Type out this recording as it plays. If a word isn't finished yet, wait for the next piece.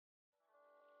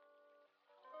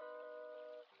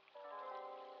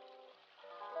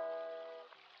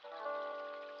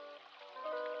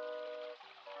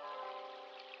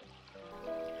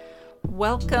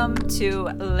Welcome to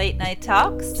Late Night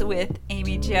Talks with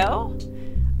Amy Jo,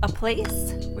 a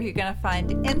place where you're going to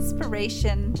find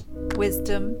inspiration,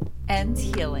 wisdom, and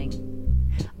healing.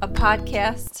 A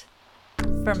podcast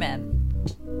for men.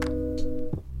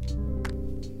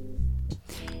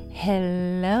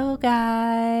 Hello,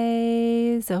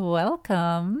 guys.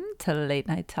 Welcome to Late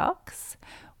Night Talks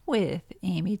with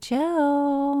Amy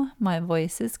Jo. My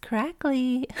voice is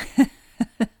crackly.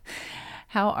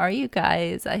 How are you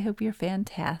guys? I hope you're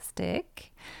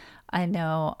fantastic. I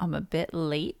know I'm a bit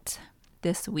late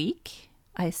this week.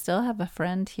 I still have a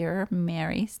friend here,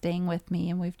 Mary, staying with me,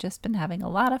 and we've just been having a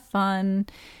lot of fun,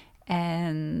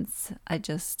 and I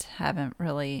just haven't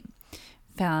really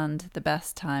found the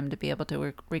best time to be able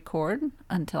to record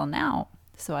until now.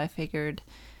 So I figured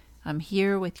I'm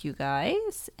here with you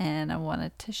guys, and I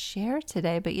wanted to share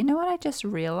today. But you know what I just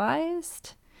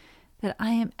realized? That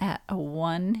I am at a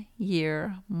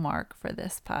 1-year mark for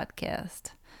this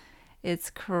podcast. It's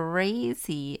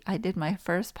crazy. I did my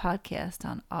first podcast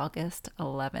on August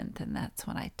 11th, and that's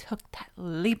when I took that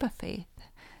leap of faith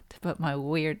to put my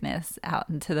weirdness out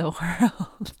into the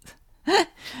world.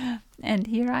 And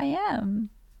here I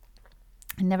am.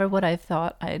 Never would I have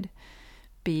thought I'd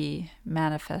be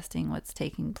manifesting what's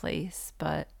taking place,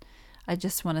 but I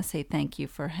just want to say thank you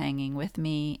for hanging with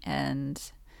me, and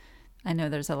I know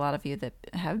there's a lot of you that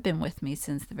have been with me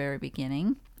since the very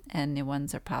beginning, and new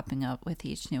ones are popping up with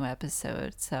each new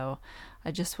episode. So I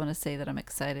just want to say that I'm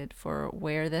excited for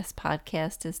where this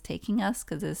podcast is taking us,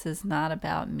 because this is not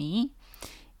about me.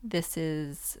 This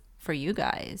is for you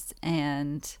guys,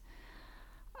 and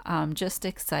I'm just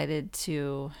excited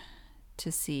to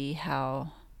see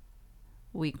how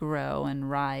we grow and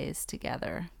rise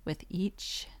together with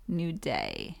each new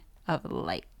day of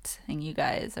light. And you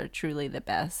guys are truly the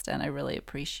best, and I really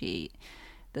appreciate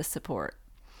the support.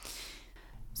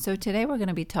 So today we're going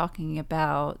to be talking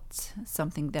about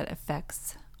something that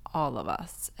affects all of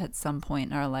us at some point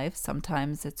in our life.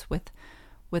 Sometimes it's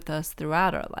with us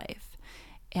throughout our life.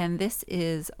 And this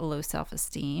is low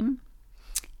self-esteem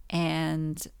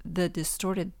and the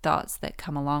distorted thoughts that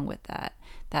come along with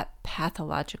that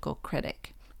pathological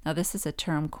critic. Now, this is a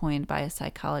term coined by a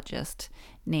psychologist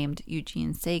named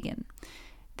Eugene Sagan.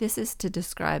 This is to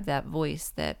describe that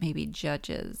voice that maybe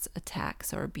judges,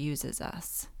 attacks, or abuses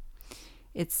us.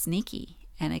 It's sneaky,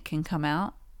 and it can come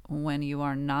out when you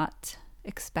are not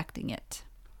expecting it.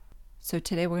 So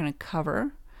today we're going to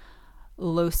cover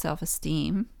low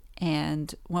self-esteem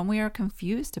and when we are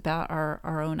confused about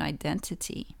our own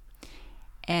identity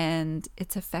and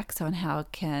its effects on how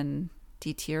it can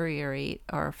deteriorate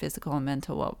our physical and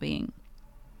mental well-being.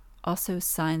 Also,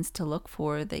 signs to look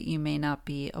for that you may not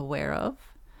be aware of.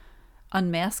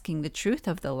 Unmasking the truth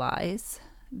of the lies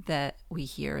that we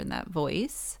hear in that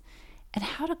voice, and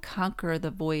how to conquer the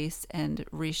voice and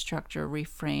restructure,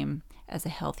 reframe as a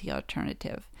healthy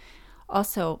alternative.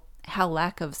 Also, how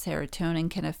lack of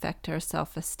serotonin can affect our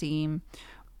self-esteem.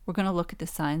 We're going to look at the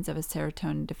signs of a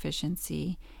serotonin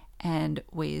deficiency and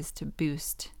ways to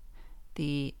boost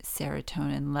the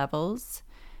serotonin levels.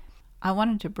 I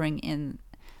wanted to bring in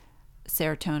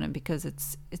serotonin because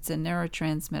it's a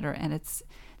neurotransmitter, and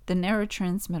the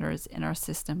neurotransmitters in our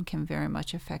system can very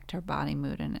much affect our body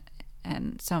mood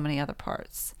and so many other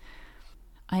parts.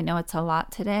 I know it's a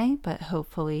lot today, but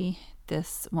hopefully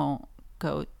this won't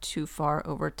go too far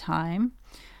over time.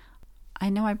 I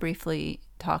know I briefly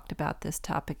talked about this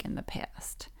topic in the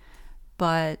past,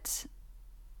 but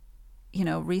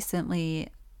recently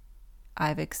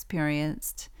I've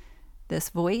experienced this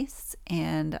voice,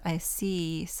 and I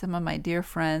see some of my dear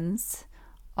friends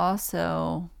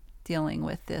also dealing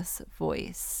with this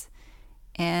voice.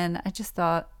 And I just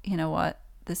thought, you know what,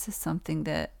 this is something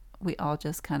that we all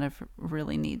just kind of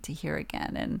really need to hear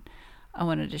again. And I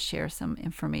wanted to share some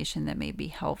information that may be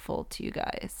helpful to you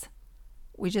guys.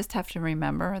 We just have to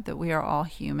remember that we are all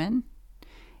human,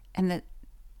 and that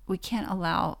we can't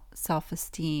allow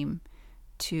self-esteem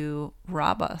to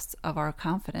rob us of our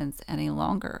confidence any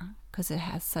longer, because it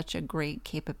has such a great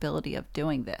capability of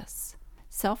doing this.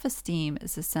 Self-esteem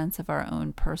is a sense of our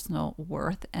own personal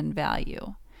worth and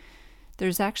value.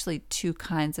 There's actually two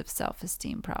kinds of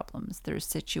self-esteem problems. There's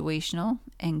situational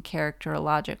and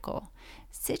characterological.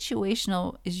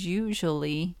 Situational is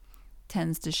usually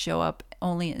tends to show up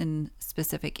only in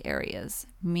specific areas,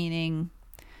 meaning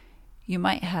you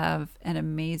might have an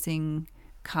amazing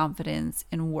confidence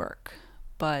in work,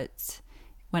 but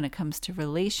when it comes to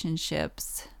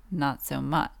relationships, not so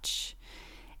much.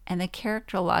 And the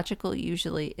characterological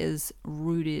usually is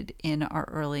rooted in our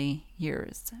early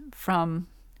years from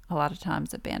a lot of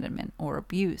times abandonment or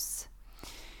abuse.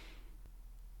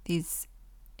 These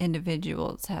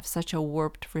individuals have such a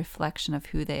warped reflection of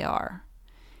who they are.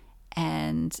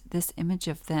 And this image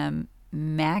of them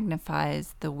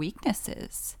magnifies the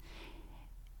weaknesses.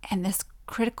 And this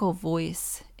critical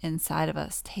voice inside of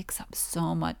us takes up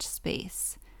so much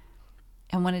space.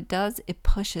 And when it does, it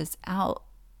pushes out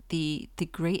the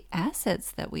great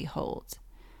assets that we hold.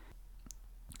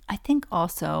 I think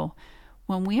also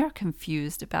when we are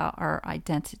confused about our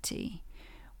identity,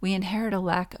 we inherit a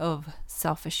lack of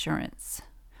self-assurance,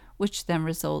 which then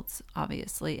results,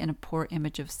 obviously, in a poor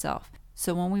image of self.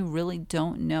 So when we really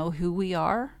don't know who we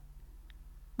are,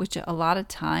 which a lot of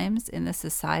times in this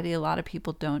society, a lot of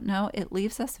people don't know, it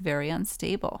leaves us very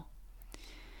unstable.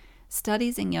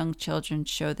 Studies in young children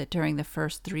show that during the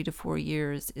first 3 to 4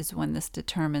 years is when this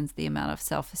determines the amount of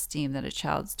self-esteem that a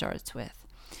child starts with.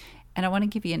 And I want to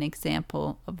give you an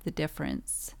example of the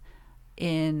difference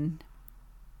in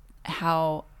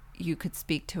how you could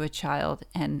speak to a child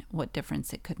and what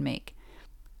difference it could make.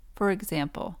 For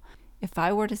example, if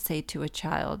I were to say to a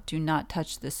child, "Do not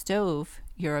touch the stove,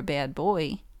 you're a bad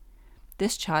boy,"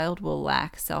 this child will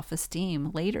lack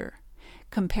self-esteem later,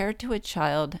 compared to a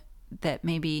child that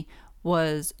maybe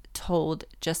was told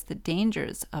just the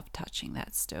dangers of touching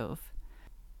that stove.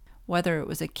 Whether it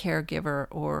was a caregiver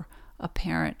or a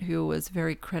parent who was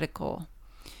very critical,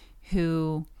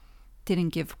 who didn't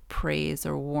give praise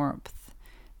or warmth.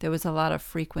 There was a lot of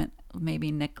frequent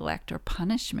maybe neglect or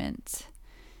punishment.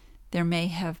 There may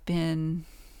have been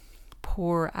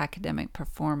poor academic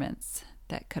performance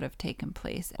that could have taken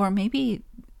place. Or maybe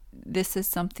this is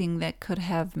something that could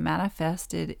have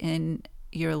manifested in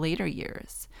your later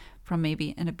years from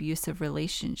maybe an abusive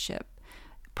relationship,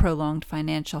 prolonged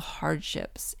financial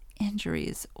hardships,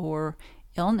 injuries, or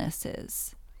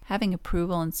illnesses. Having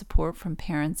approval and support from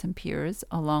parents and peers,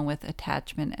 along with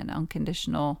attachment and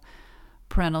unconditional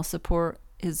parental support,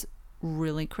 is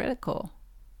really critical.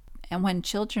 And when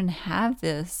children have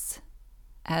this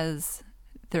as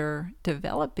they're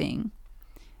developing,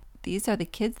 these are the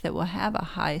kids that will have a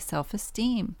high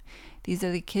self-esteem. These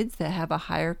are the kids that have a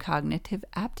higher cognitive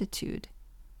aptitude.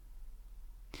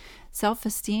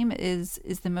 Self-esteem is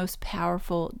the most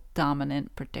powerful,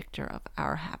 dominant predictor of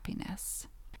our happiness.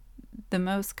 The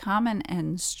most common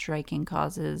and striking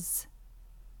causes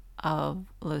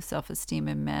of low self-esteem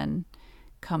in men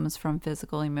comes from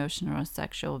physical, emotional, or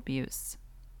sexual abuse.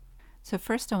 So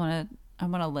first I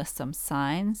want to list some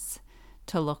signs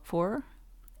to look for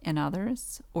in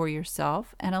others or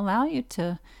yourself and allow you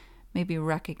to maybe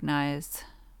recognize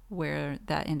where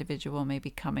that individual may be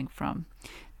coming from.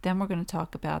 Then we're going to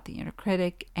talk about the inner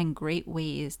critic and great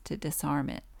ways to disarm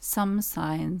it. Some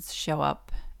signs show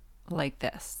up like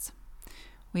this.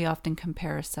 We often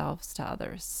compare ourselves to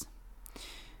others.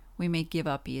 We may give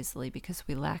up easily because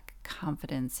we lack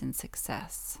confidence in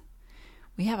success.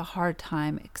 We have a hard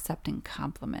time accepting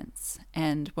compliments,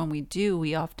 and when we do,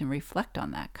 we often reflect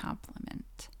on that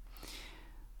compliment.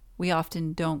 We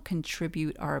often don't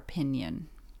contribute our opinion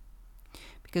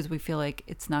because we feel like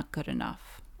it's not good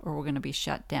enough or we're going to be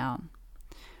shut down.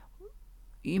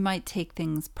 You might take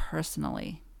things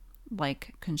personally,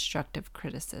 like constructive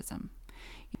criticism.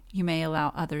 You may allow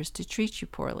others to treat you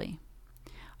poorly,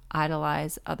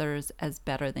 idolize others as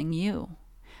better than you,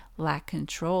 lack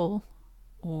control,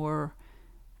 or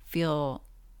feel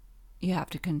you have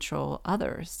to control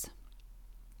others.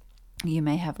 You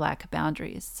may have lack of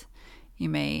boundaries. You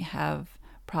may have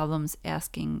problems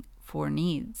asking for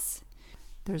needs.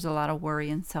 There's a lot of worry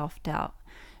and self-doubt,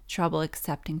 trouble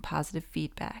accepting positive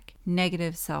feedback,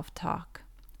 negative self-talk,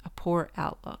 a poor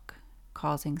outlook,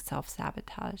 causing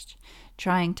self-sabotage,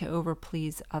 trying to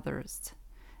overplease others,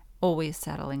 always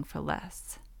settling for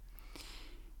less.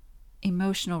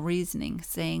 Emotional reasoning,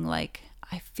 saying like,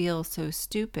 "I feel so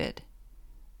stupid,"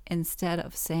 instead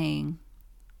of saying,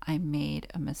 "I made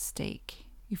a mistake."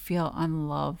 You feel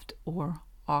unloved or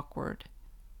awkward.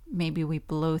 Maybe we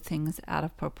blow things out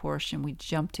of proportion. We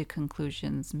jump to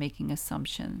conclusions, making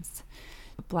assumptions.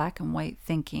 Black and white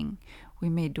thinking. We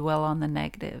may dwell on the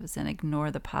negatives and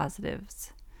ignore the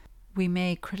positives. We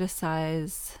may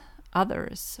criticize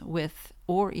others with,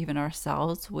 or even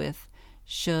ourselves with,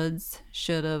 shoulds,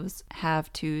 should'ves,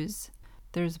 have-tos.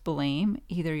 There's blame,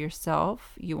 either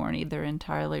yourself, you aren't either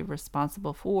entirely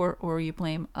responsible for, or you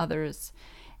blame others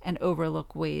and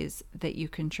overlook ways that you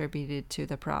contributed to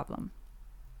the problem.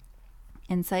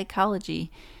 In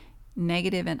psychology,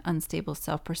 negative and unstable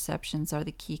self-perceptions are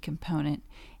the key component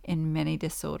in many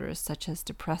disorders, such as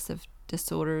depressive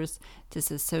disorders,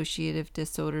 dissociative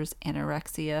disorders,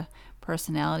 anorexia,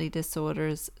 personality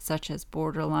disorders, such as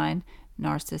borderline,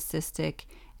 narcissistic,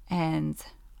 and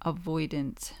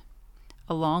avoidant,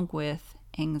 along with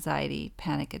anxiety,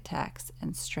 panic attacks,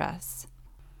 and stress.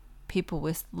 People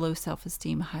with low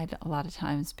self-esteem hide a lot of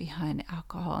times behind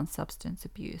alcohol and substance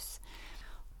abuse.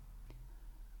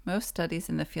 Most studies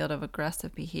in the field of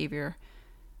aggressive behavior,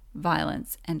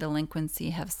 violence, and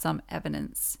delinquency have some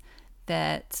evidence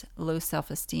that low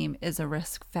self-esteem is a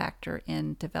risk factor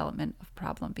in development of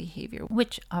problem behavior,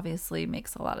 which obviously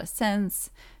makes a lot of sense.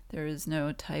 There is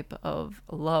no type of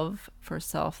love for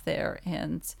self there,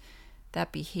 and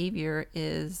that behavior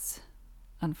is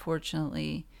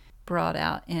unfortunately brought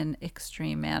out in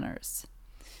extreme manners.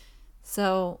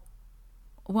 So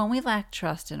when we lack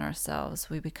trust in ourselves,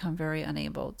 we become very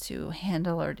unable to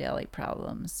handle our daily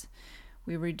problems.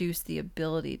 We reduce the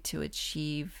ability to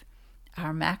achieve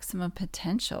our maximum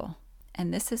potential,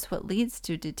 and this is what leads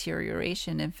to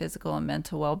deterioration in physical and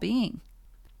mental well-being.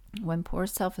 When poor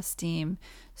self-esteem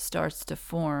starts to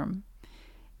form,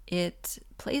 it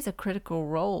plays a critical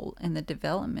role in the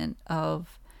development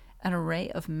of an array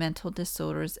of mental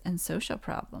disorders and social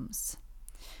problems.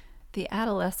 The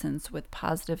adolescents with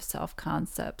positive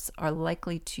self-concepts are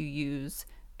likely to use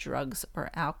drugs or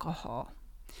alcohol.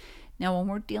 Now, when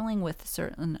we're dealing with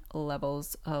certain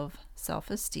levels of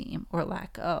self-esteem or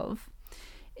lack of,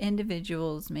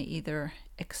 individuals may either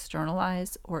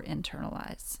externalize or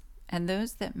internalize. And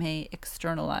those that may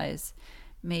externalize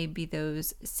may be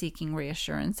those seeking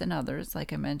reassurance in others,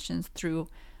 like I mentioned, through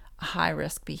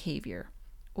high-risk behavior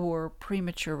or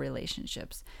premature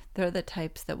relationships. They're the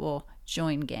types that will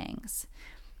join gangs.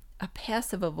 A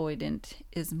passive avoidant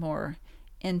is more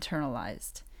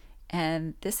internalized,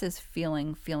 and this is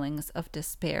feeling feelings of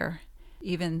despair,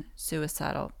 even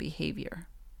suicidal behavior.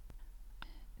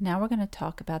 Now we're going to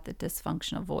talk about the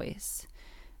dysfunctional voice.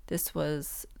 This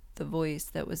was the voice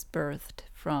that was birthed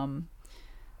from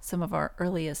some of our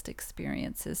earliest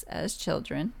experiences as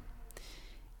children.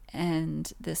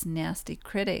 And this nasty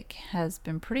critic has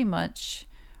been pretty much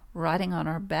riding on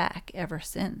our back ever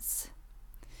since.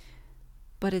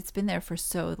 But it's been there for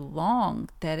so long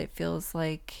that it feels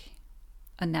like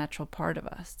a natural part of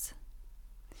us.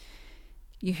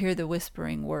 You hear the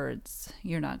whispering words,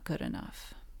 "You're not good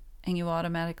enough," and you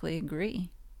automatically agree.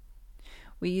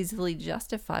 We easily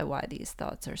justify why these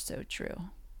thoughts are so true.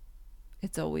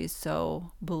 It's always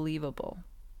so believable.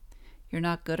 "You're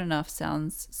not good enough"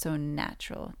 sounds so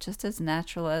natural, just as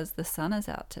natural as the sun is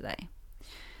out today.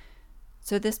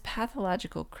 So this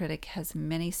pathological critic has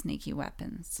many sneaky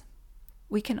weapons.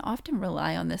 We can often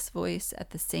rely on this voice at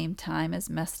the same time, as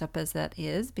messed up as that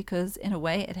is, because in a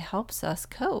way it helps us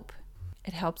cope.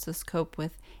 It helps us cope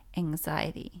with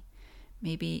anxiety,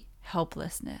 maybe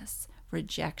helplessness,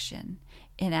 rejection,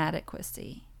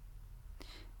 inadequacy.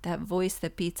 That voice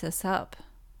that beats us up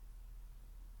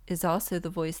is also the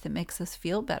voice that makes us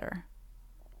feel better.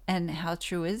 And how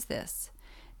true is this?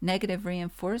 Negative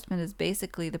reinforcement is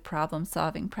basically the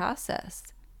problem-solving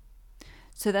process.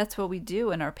 So that's what we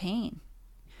do in our pain.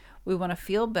 We want to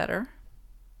feel better,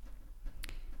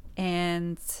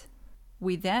 and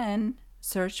we then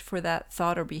search for that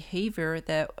thought or behavior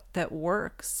that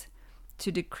works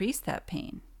to decrease that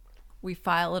pain. We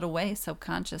file it away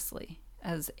subconsciously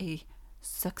as a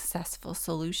successful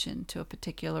solution to a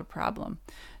particular problem.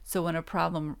 So when a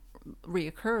problem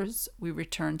reoccurs, we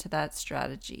return to that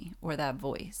strategy or that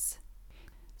voice.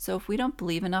 So if we don't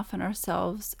believe enough in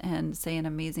ourselves and say an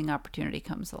amazing opportunity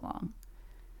comes along,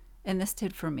 and this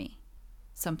did for me,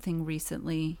 something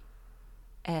recently,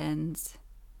 and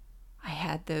I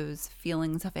had those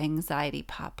feelings of anxiety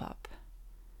pop up.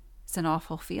 It's an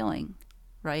awful feeling,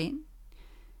 right?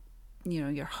 You know,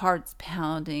 your heart's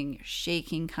pounding, you're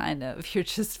shaking kind of, you're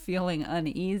just feeling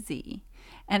uneasy,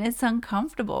 and it's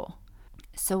uncomfortable.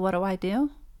 So what do?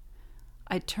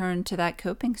 I turn to that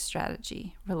coping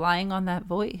strategy, relying on that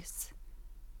voice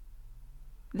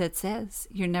that says,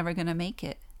 "You're never going to make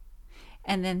it."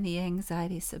 And then the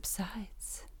anxiety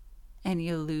subsides, and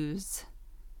you lose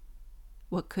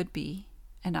what could be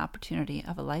an opportunity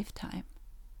of a lifetime.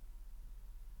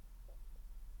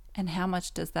 And how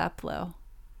much does that blow?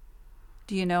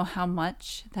 Do you know how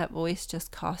much that voice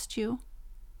just cost you?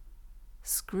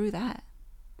 Screw that.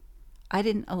 I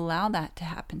didn't allow that to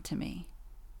happen to me.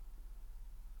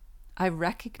 I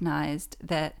recognized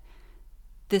that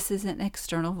this is an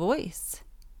external voice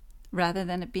rather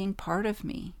than it being part of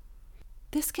me.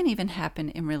 This can even happen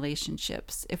in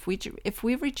relationships. If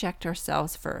we reject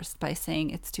ourselves first by saying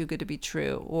it's too good to be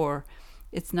true or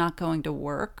it's not going to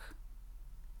work,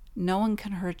 no one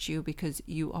can hurt you because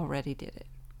you already did it.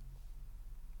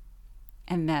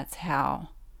 And that's how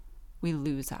we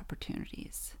lose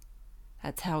opportunities.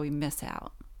 That's how we miss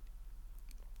out.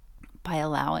 By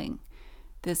allowing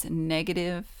this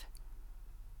negative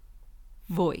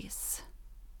voice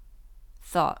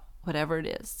thought, whatever it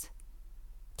is,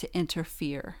 to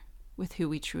interfere with who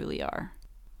we truly are.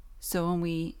 So when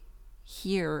we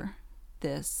hear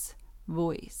this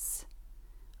voice,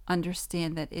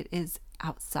 understand that it is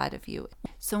outside of you.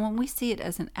 So when we see it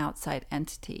as an outside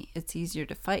entity, it's easier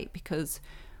to fight, because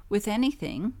with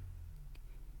anything,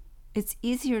 it's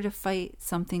easier to fight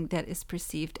something that is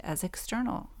perceived as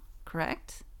external,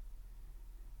 correct?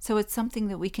 So it's something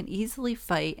that we can easily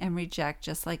fight and reject,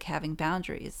 just like having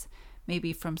boundaries,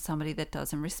 maybe from somebody that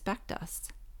doesn't respect us.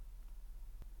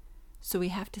 So we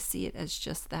have to see it as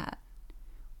just that.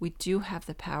 We do have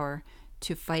the power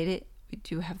to fight it. We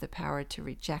do have the power to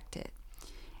reject it.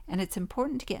 And it's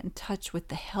important to get in touch with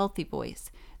the healthy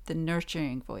voice, the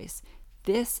nurturing voice.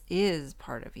 This is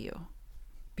part of you,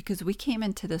 because we came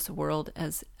into this world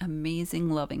as amazing,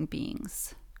 loving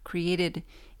beings, created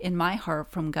in my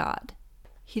heart from God.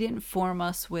 He didn't form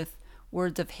us with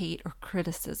words of hate or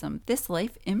criticism. This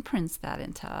life imprints that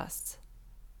into us.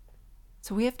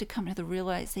 So we have to come to the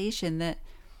realization that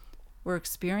we're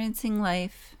experiencing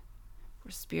life,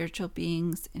 we're spiritual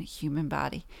beings in a human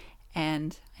body.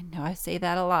 And I know I say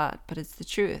that a lot, but it's the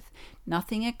truth.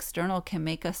 Nothing external can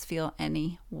make us feel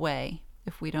any way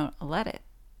if we don't let it.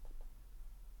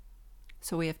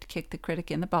 So we have to kick the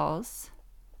critic in the balls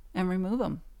and remove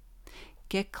them.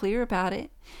 Get clear about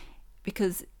it,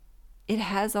 because it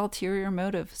has ulterior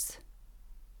motives.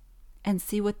 And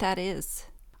see what that is.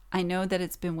 I know that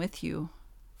it's been with you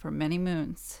for many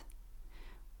moons,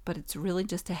 but it's really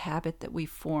just a habit that we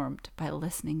formed by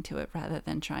listening to it rather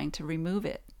than trying to remove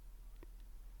it.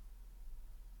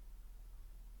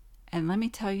 And let me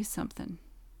tell you something.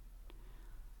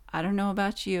 I don't know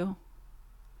about you,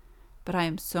 but I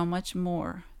am so much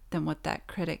more than what that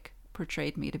critic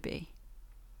portrayed me to be.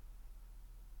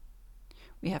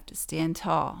 We have to stand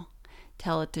tall,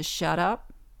 tell it to shut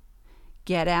up,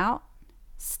 get out,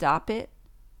 stop it,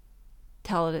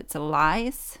 tell it it's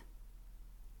lies,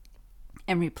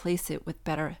 and replace it with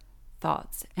better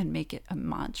thoughts and make it a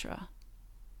mantra.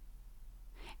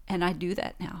 And I do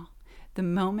that now. The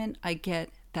moment I get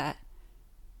that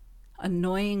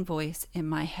annoying voice in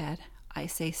my head, I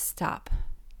say, stop,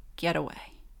 get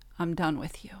away, I'm done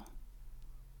with you.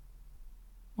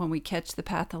 When we catch the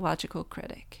pathological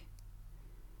critic,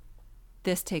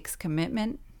 this takes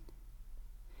commitment.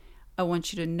 I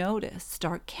want you to notice,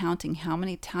 start counting how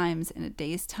many times in a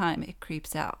day's time it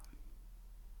creeps out.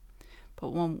 But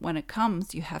when it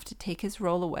comes, you have to take his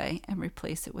role away and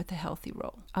replace it with a healthy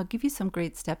role. I'll give you some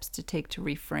great steps to take to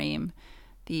reframe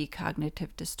the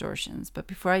cognitive distortions. But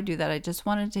before I do that, I just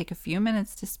wanted to take a few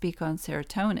minutes to speak on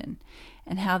serotonin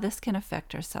and how this can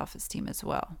affect our self-esteem as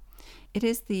well. It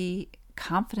is the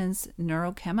confidence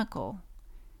neurochemical.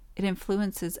 It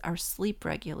influences our sleep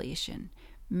regulation,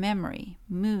 memory,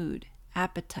 mood,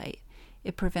 appetite.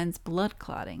 It prevents blood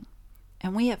clotting.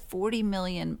 And we have 40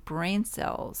 million brain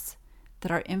cells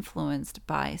that are influenced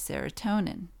by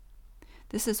serotonin.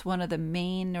 This is one of the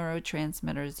main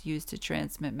neurotransmitters used to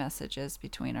transmit messages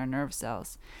between our nerve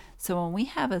cells. So when we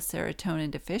have a serotonin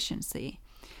deficiency,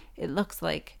 it looks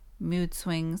like mood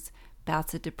swings,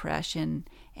 bouts of depression,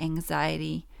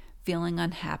 anxiety, feeling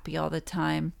unhappy all the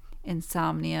time,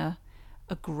 insomnia,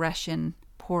 aggression,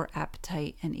 poor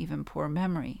appetite, and even poor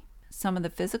memory. Some of the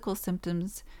physical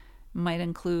symptoms might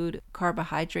include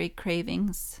carbohydrate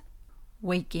cravings,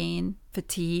 weight gain,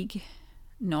 fatigue,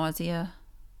 nausea,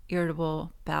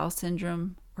 irritable bowel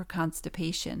syndrome, or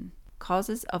constipation.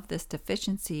 Causes of this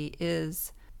deficiency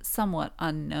is somewhat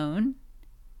unknown,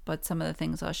 but some of the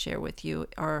things I'll share with you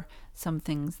are some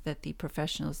things that the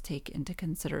professionals take into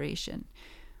consideration.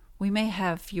 We may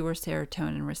have fewer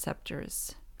serotonin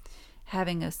receptors.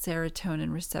 Having a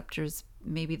serotonin receptors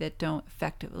maybe that don't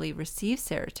effectively receive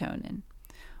serotonin,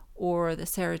 or the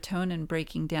serotonin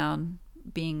breaking down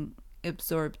being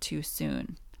absorbed too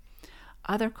soon.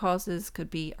 Other causes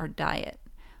could be our diet,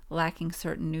 lacking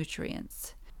certain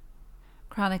nutrients.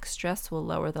 Chronic stress will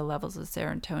lower the levels of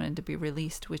serotonin to be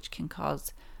released, which can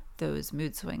cause those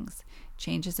mood swings.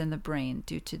 Changes in the brain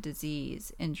due to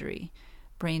disease, injury,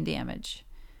 brain damage.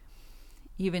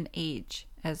 Even age.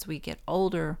 As we get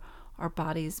older, our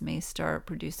bodies may start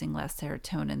producing less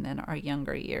serotonin than our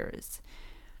younger years.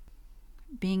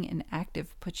 Being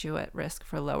inactive puts you at risk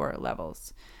for lower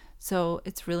levels. So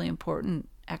it's really important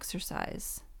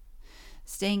exercise.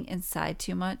 Staying inside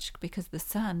too much, because the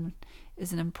sun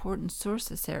is an important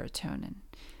source of serotonin.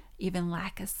 Even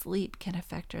lack of sleep can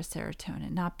affect our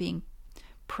serotonin. Not being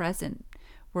present,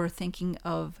 we're thinking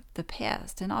of the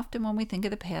past. And often when we think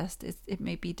of the past, it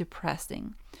may be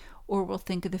depressing. Or we'll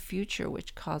think of the future,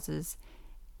 which causes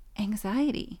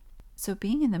anxiety. So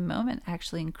being in the moment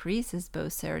actually increases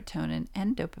both serotonin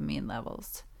and dopamine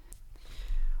levels.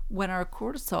 When our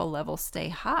cortisol levels stay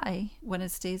high, when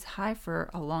it stays high for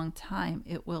a long time,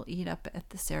 it will eat up at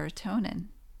the serotonin.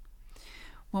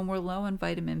 When we're low in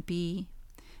vitamin B,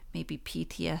 maybe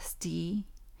PTSD,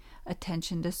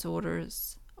 attention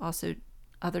disorders, also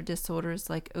other disorders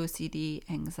like OCD,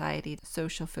 anxiety,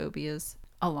 social phobias,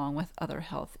 along with other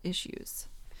health issues.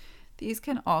 These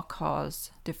can all cause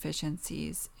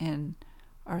deficiencies in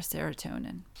our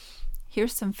serotonin.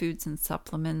 Here's some foods and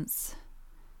supplements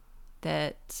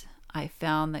that I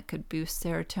found that could boost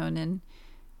serotonin.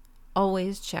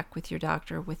 Always check with your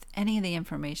doctor with any of the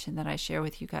information that I share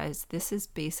with you guys. This is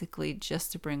basically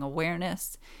just to bring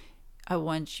awareness. I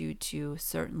want you to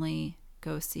certainly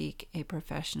go seek a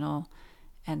professional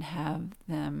and have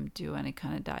them do any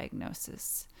kind of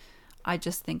diagnosis. I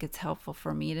just think it's helpful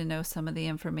for me to know some of the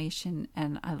information,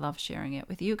 and I love sharing it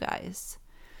with you guys.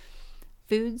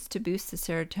 Foods to boost the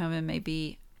serotonin may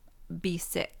be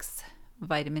B6,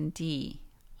 vitamin D,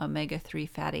 omega-3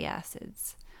 fatty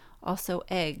acids, also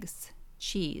eggs,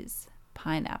 cheese,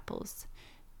 pineapples,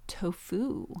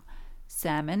 tofu,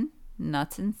 salmon,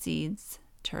 nuts and seeds,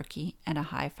 turkey, and a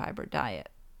high fiber diet.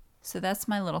 So that's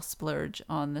my little splurge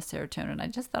on the serotonin. I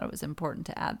just thought it was important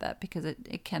to add that because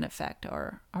it can affect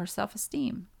our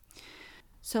self-esteem.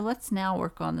 So let's now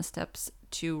work on the steps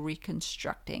to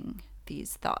reconstructing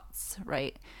these thoughts,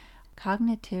 right?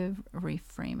 Cognitive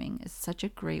reframing is such a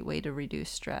great way to reduce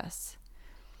stress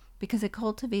because it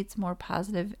cultivates more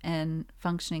positive and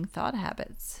functioning thought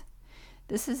habits.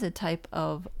 This is a type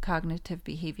of cognitive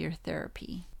behavior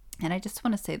therapy. And I just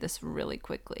want to say this really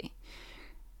quickly.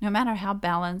 No matter how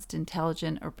balanced,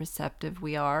 intelligent, or perceptive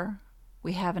we are,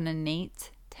 we have an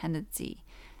innate tendency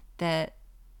that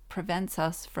prevents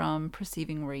us from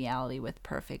perceiving reality with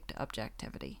perfect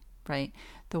objectivity, right?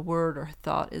 The word or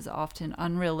thought is often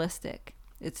unrealistic,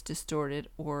 it's distorted,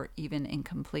 or even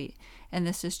incomplete. And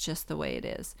this is just the way it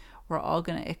is. We're all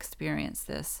going to experience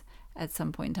this at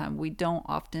some point in time. We don't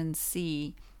often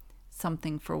see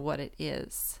something for what it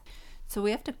is. So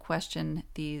we have to question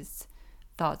these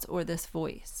thoughts or this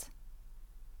voice.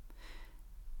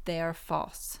 They are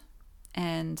false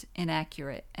and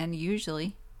inaccurate and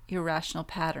usually irrational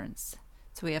patterns.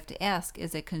 So we have to ask,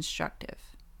 is it constructive?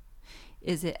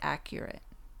 Is it accurate?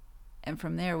 And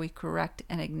from there we correct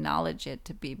and acknowledge it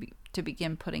to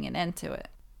begin putting an end to it.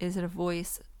 Is it a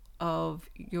voice of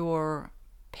your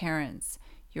parents,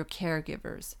 your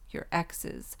caregivers, your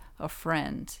exes, a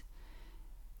friend?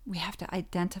 We have to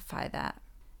identify that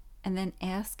and then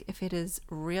ask if it is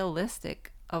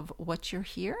realistic of what you're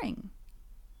hearing.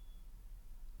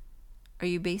 Are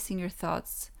you basing your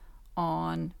thoughts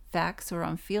on facts or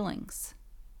on feelings?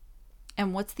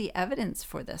 And what's the evidence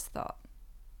for this thought?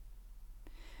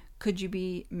 Could you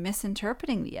be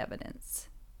misinterpreting the evidence,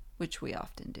 which we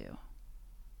often do?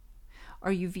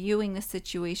 Are you viewing the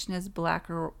situation as black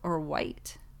or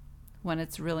white when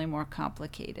it's really more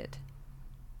complicated?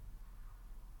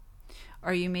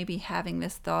 Are you maybe having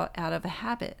this thought out of a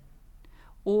habit?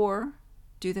 Or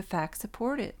do the facts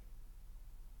support it?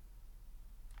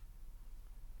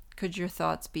 Could your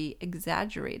thoughts be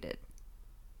exaggerated?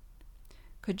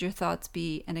 Could your thoughts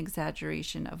be an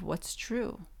exaggeration of what's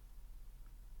true?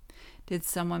 Did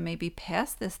someone maybe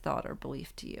pass this thought or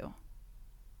belief to you?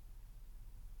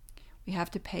 We have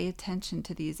to pay attention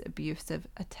to these abusive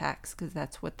attacks because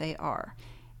that's what they are.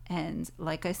 And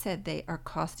like I said, they are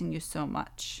costing you so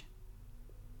much.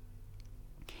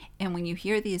 And when you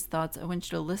hear these thoughts, I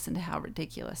want you to listen to how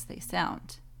ridiculous they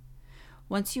sound.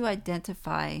 Once you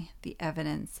identify the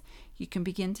evidence, you can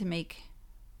begin to make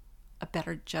a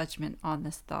better judgment on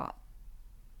this thought.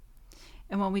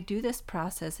 And when we do this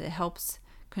process, it helps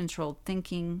controlled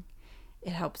thinking,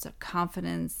 it helps our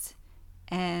confidence,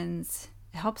 and it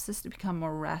helps us to become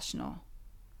more rational,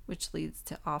 which leads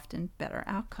to often better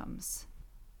outcomes.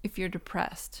 If you're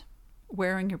depressed,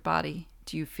 where in your body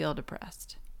do you feel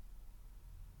depressed?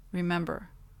 Remember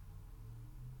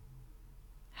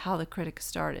how the critic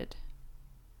started.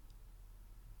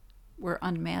 We're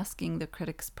unmasking the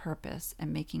critic's purpose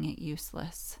and making it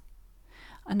useless.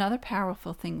 Another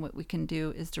powerful thing what we can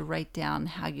do is to write down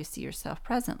how you see yourself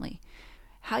presently,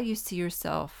 how you see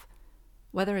yourself,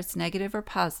 whether it's negative or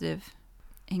positive,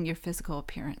 in your physical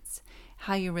appearance,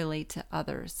 how you relate to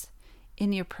others,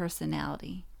 in your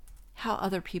personality, how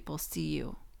other people see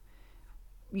you,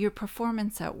 your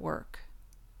performance at work,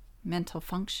 mental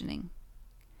functioning,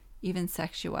 even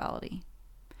sexuality.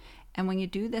 And when you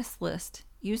do this list,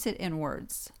 use it in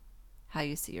words, how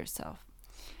you see yourself.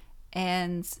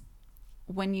 And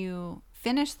when you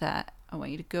finish that, I want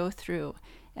you to go through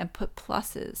and put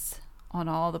pluses on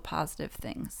all the positive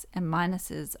things and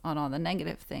minuses on all the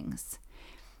negative things.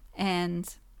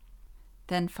 And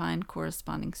then find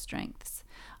corresponding strengths.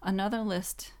 Another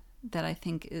list that I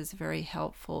think is very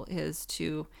helpful is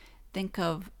to think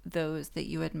of those that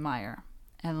you admire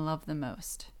and love the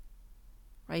most.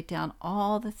 Write down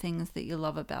all the things that you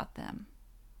love about them.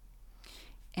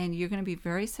 And you're going to be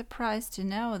very surprised to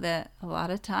know that a lot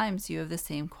of times you have the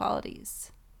same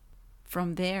qualities.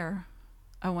 From there,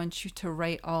 I want you to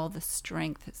write all the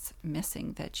strengths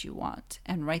missing that you want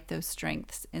and write those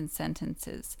strengths in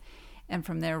sentences. And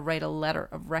from there, write a letter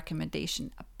of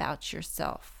recommendation about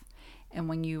yourself. And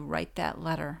when you write that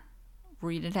letter,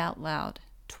 read it out loud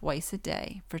twice a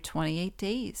day for 28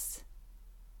 days.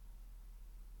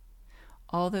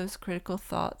 All those critical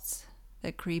thoughts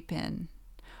that creep in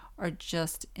are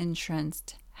just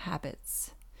entrenched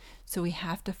habits. So we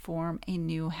have to form a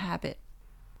new habit.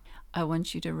 I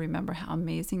want you to remember how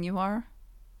amazing you are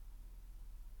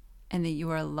and that you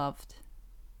are loved.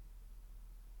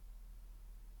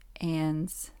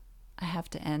 And I have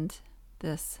to end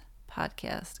this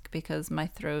podcast because my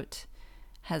throat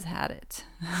has had it.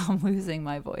 I'm losing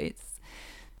my voice.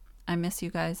 I miss you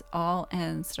guys all,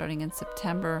 and starting in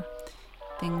September,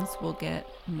 things will get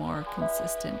more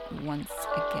consistent once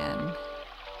again.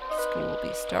 School will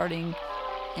be starting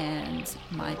and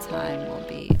my time will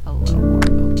be a little more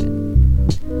open.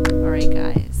 All right,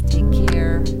 guys, take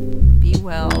care, be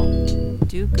well,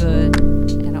 do good.